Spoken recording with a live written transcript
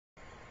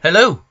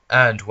Hello,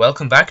 and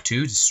welcome back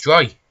to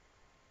Destroy.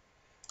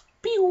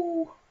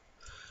 Pew!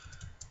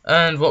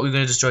 And what we're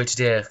going to destroy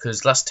today,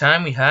 because last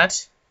time we had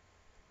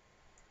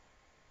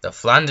the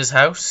Flanders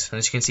house, and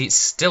as you can see it's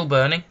still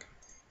burning,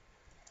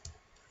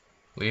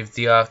 with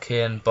the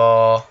arcane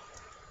bar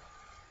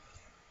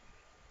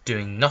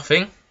doing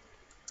nothing,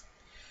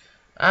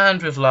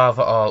 and with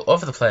lava all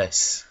over the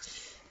place.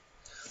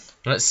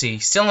 Let's see,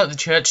 still not the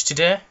church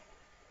today.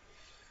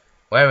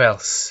 Where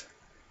else?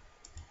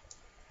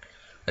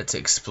 Let's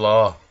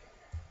explore.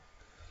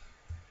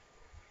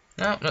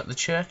 No, not the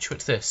church.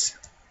 What's this?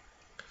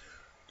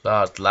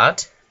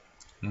 Lad.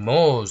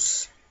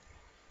 Moors.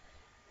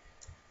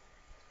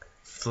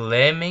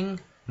 Flaming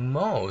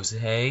moors,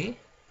 hey?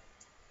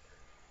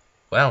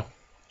 Well,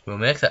 we'll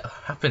make that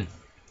happen.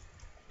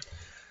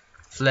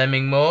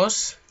 Flaming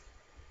moors.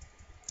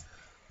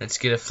 Let's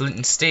get a flint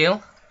and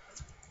steel.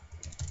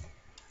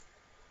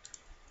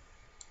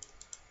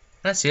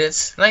 Let's see,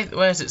 it's like,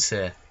 where does it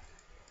say?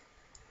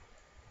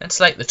 Let's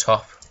like the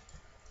top.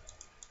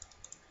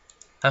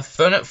 Have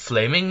fun at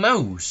Flaming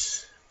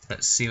Moors.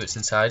 Let's see what's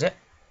inside it.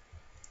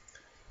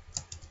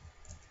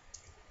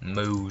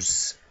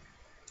 Moors.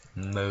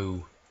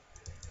 Moo.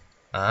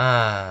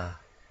 Ah.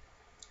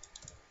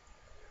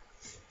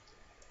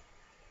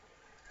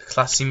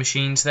 Classy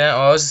machines there.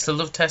 Oh, is this the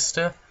love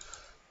tester?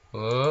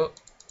 Oh.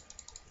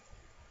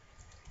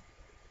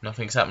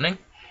 Nothing's happening.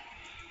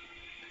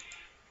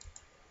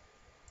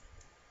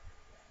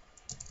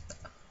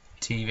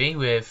 TV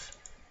with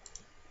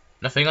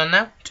nothing on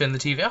now. Turn the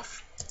TV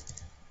off.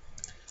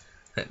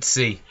 Let's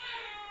see.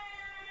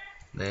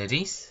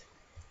 Ladies.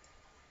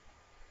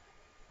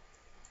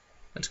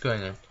 What's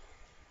going on?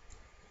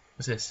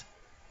 What's this?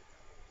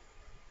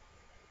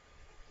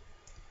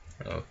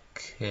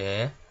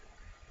 Okay.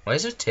 Why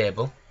is there a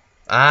table?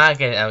 Ah, I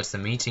get it now. It's the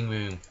meeting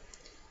room.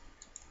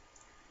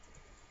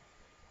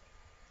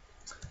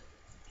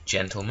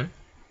 Gentlemen.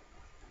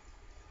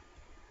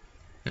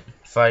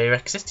 Fire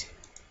exit.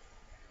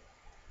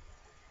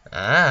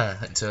 Ah,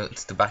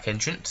 it's the back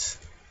entrance.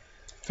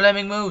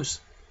 Flaming Moors.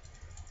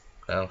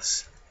 What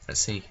else? Let's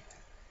see.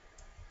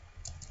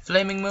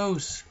 Flaming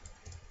Moors.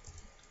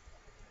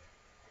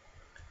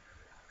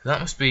 That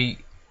must be...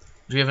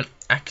 Do we have an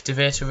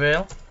activator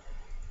rail?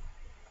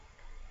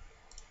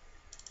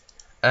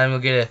 And we'll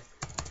get a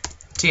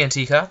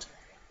TNT card.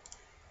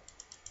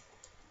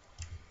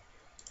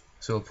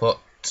 So we'll put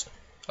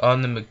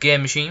on the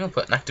game machine, we'll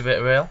put an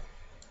activator rail.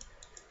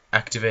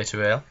 Activator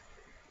rail.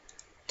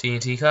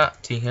 TNT card.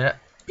 TNT card.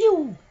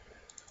 Pew!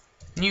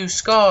 New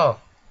score!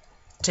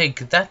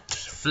 Take that,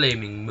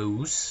 Flaming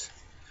Moors.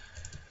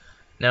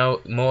 Now,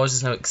 Moors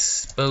is now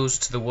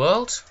exposed to the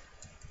world.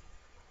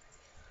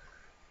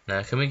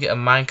 Now, can we get a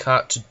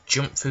minecart to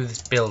jump through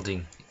this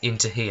building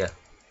into here?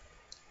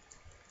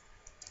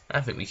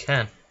 I think we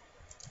can.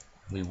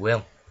 We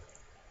will.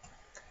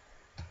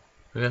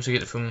 We're going to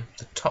get it from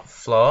the top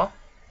floor.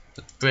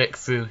 Let's break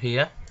through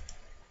here.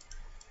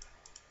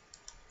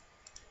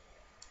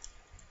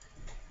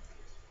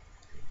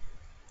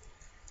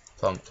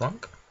 Plonk,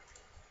 plonk.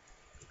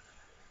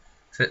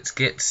 So let's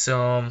get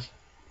some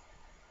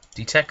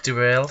detector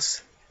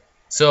rails.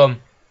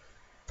 Some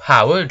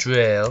powered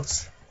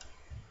rails.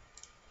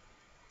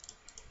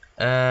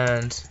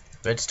 And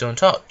redstone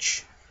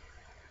torch.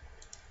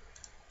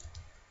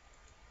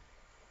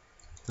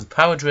 The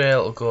powered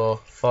rail will go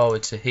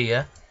forward to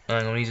here. And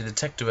I'm going to need a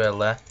detector rail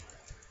there.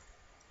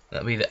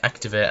 That'll be the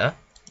activator.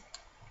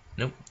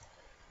 Nope.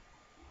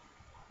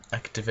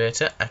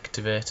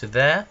 Activator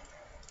there.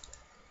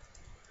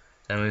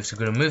 And we're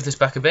going to move this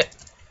back a bit.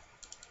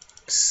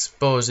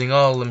 Exposing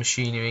all the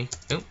machinery.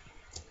 Nope.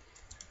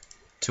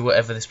 To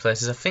whatever this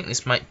place is. I think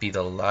this might be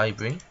the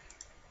library.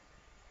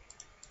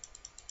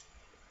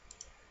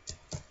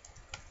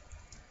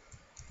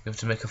 We have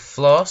to make a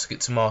floor, so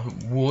get some more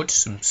wood,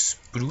 some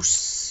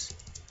spruce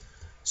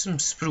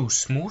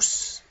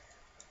moose.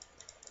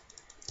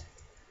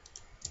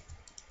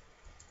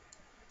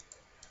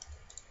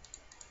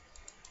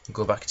 We'll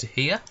go back to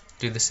here,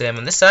 do the same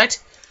on this side.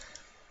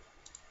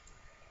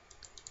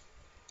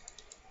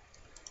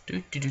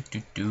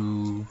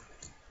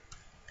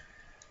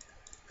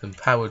 Some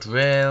powered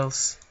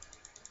rails.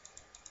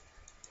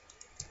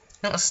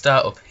 That'll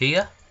start up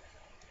here.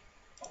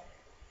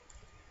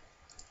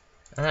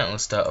 And that will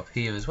start up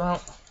here as well.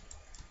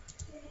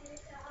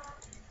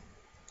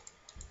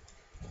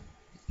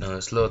 Now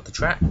let's load the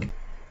track.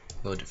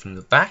 Load it from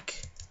the back.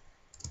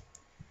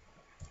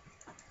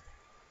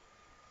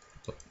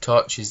 Put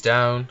torches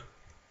down.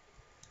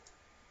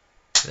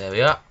 There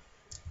we are.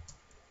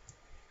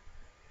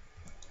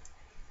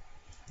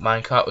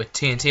 Minecart with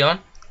TNT on.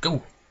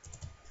 Go!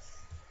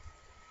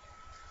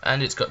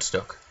 And it's got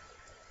stuck.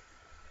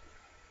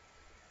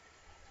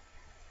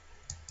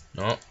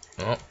 No.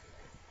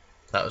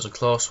 That was a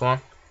close one.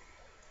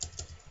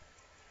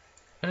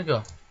 Where'd it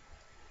go?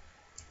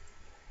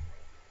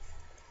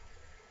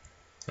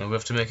 And we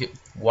have to make it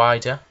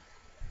wider.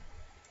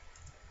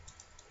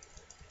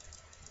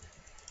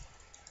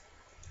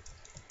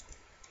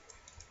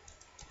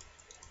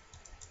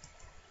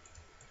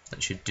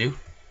 That should do.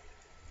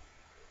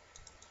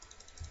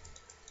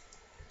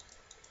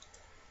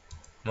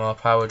 More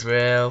powered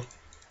rail.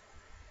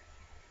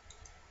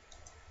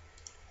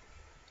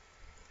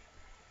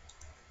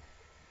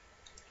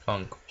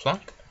 Plonk,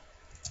 plonk.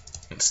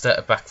 Let's start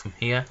it back from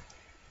here.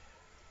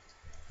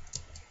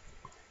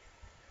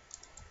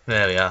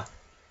 There we are.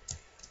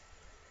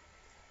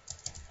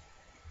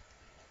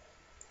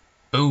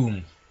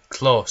 Boom.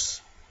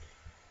 Close.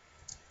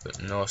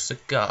 But no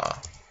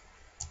cigar.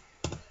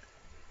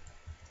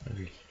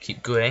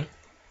 Keep going.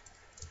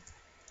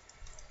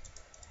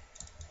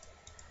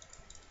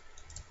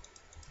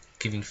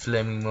 Giving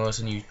Flaming Moors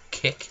a new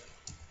kick.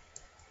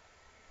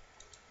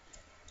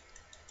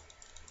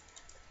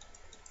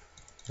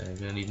 Then we're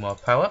going to need more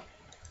power.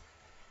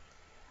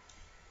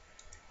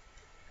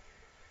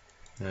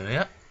 There we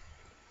are.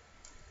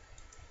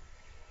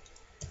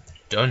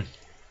 Done.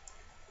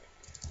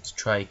 Let's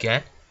try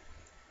again.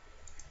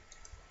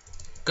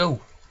 Go.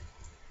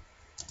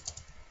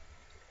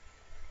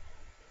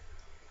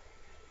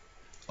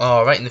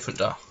 Oh, right in the front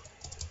door.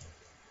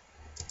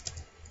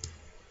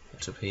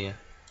 What's up here?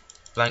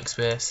 Blank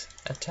space.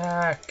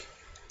 Attack.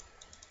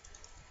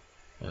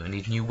 Oh, we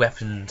need new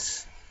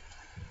weapons.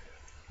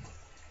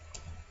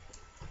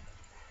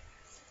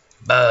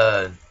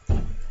 Burn.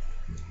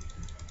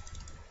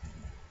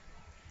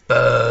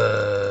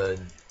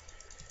 Burn.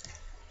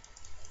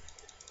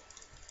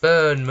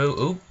 Burn.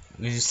 Oh,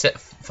 we just set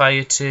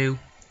fire to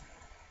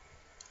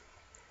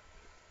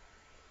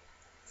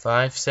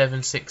 5,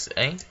 7, 6,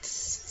 8.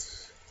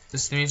 Is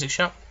this the music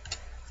shop?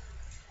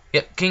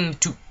 Yep, King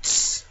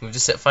Toots. We've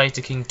just set fire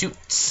to King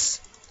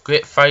Toots.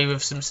 Great Fire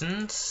of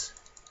Simpsons.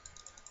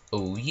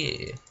 Oh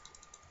yeah.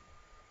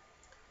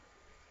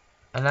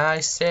 And I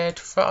set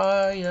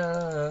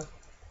fire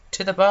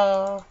to the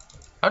bar.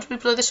 How do we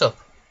blow this up?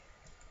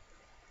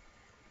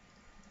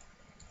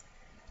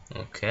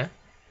 Okay.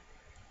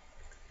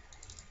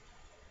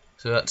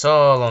 So that's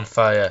all on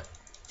fire.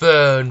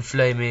 Burn,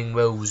 Flaming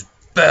Rose,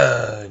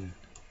 burn!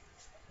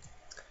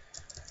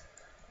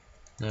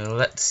 Now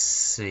let's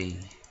see.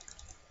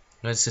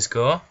 Where does this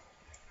go?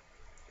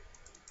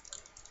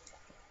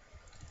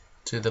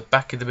 To the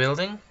back of the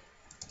building.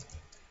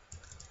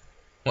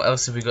 What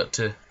else have we got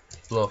to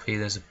blow up here?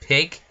 There's a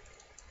pig.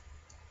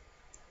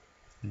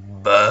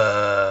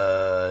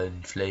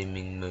 Burn,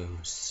 Flaming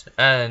Moose.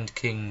 And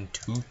King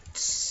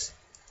Toots.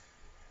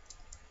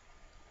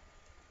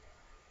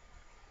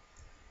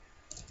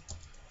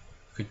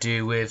 Could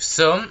do with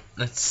some,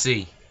 let's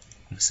see,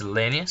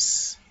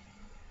 miscellaneous.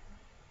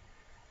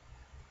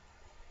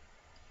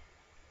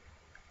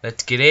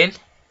 Let's get in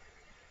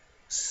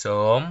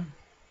some.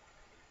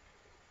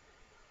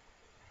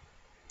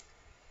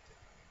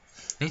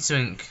 Need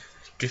something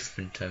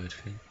different, I would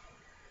think.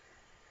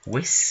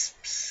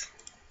 Wisps.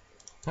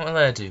 What will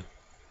I do?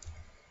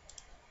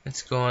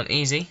 Let's go on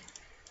easy.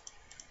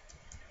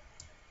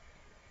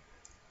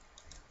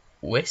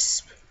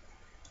 Wisp.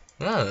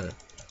 Oh.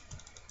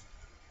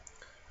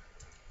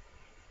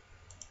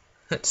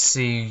 Let's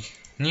see.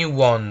 New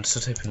wand. So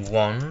type in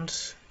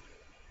wand.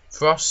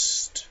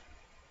 Frost.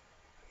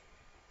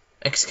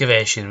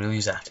 Excavation. We'll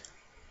use that.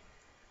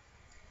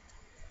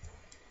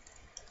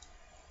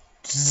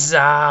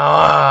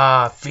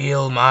 Zah!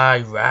 Feel my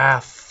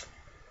wrath.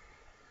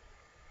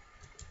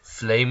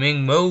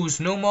 Flaming Moes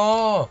no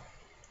more.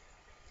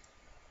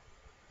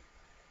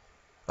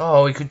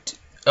 Oh, we could.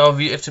 Oh,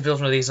 we have to build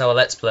one of these in our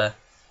Let's Play.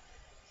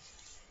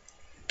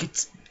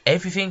 Get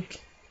everything.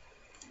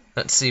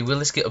 Let's see. Will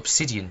this get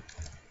obsidian?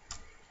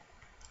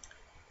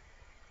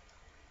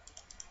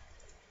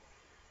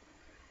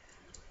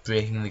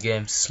 Breaking the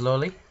game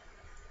slowly.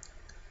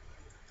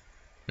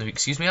 Now,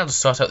 excuse me, I'll just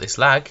sort out this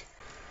lag.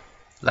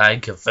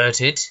 Lag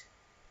averted.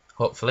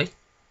 Hopefully.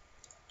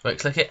 Right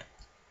click it.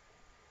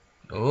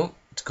 Oh,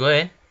 it's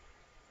going.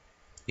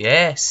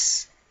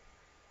 Yes.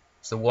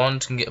 So the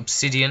wand can get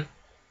obsidian.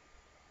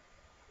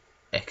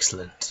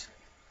 Excellent.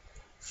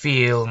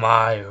 Feel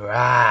my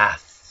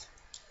wrath.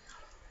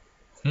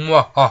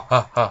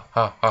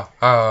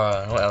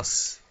 Mwahahahaha. What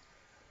else?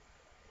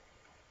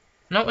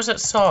 No, what was that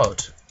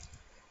sword?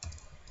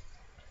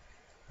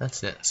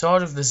 That's it.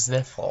 Sword of the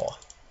Zephyr.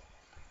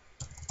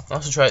 I'll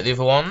also try out the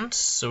other ones.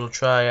 So we'll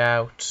try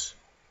out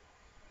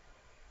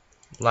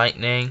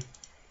lightning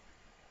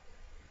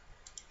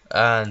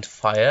and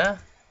fire.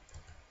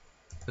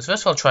 So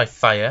first of all, try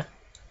fire.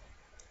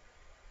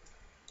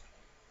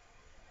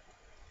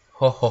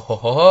 Ho ho ho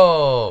ho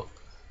ho!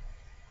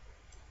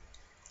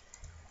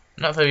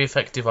 Not very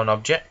effective on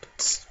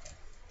objects.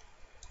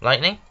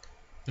 Lightning?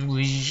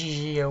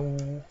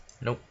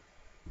 Nope.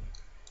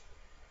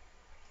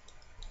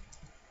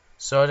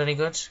 Sword any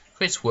good?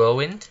 Crits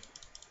whirlwind.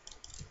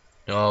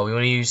 No, we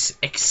want to use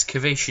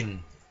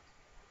excavation.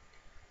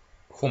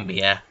 Come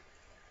here.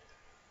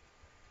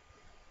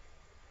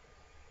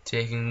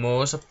 Taking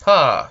Moors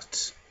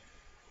apart.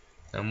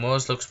 Now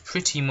Moors looks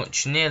pretty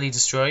much nearly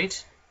destroyed.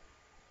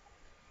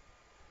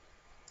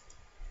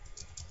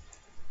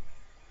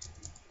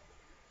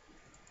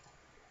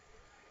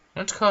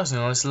 What's causing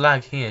all this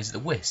lag here? Is it the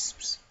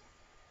wisps?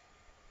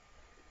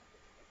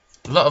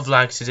 A lot of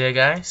lag today,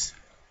 guys.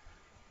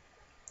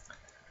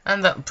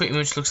 And that pretty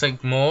much looks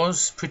like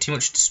Moore's pretty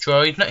much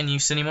destroyed, not in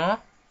use anymore.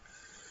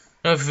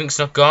 No, everything's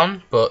not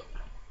gone, but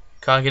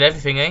can't get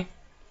everything, eh?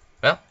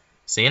 Well,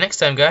 see you next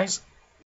time, guys.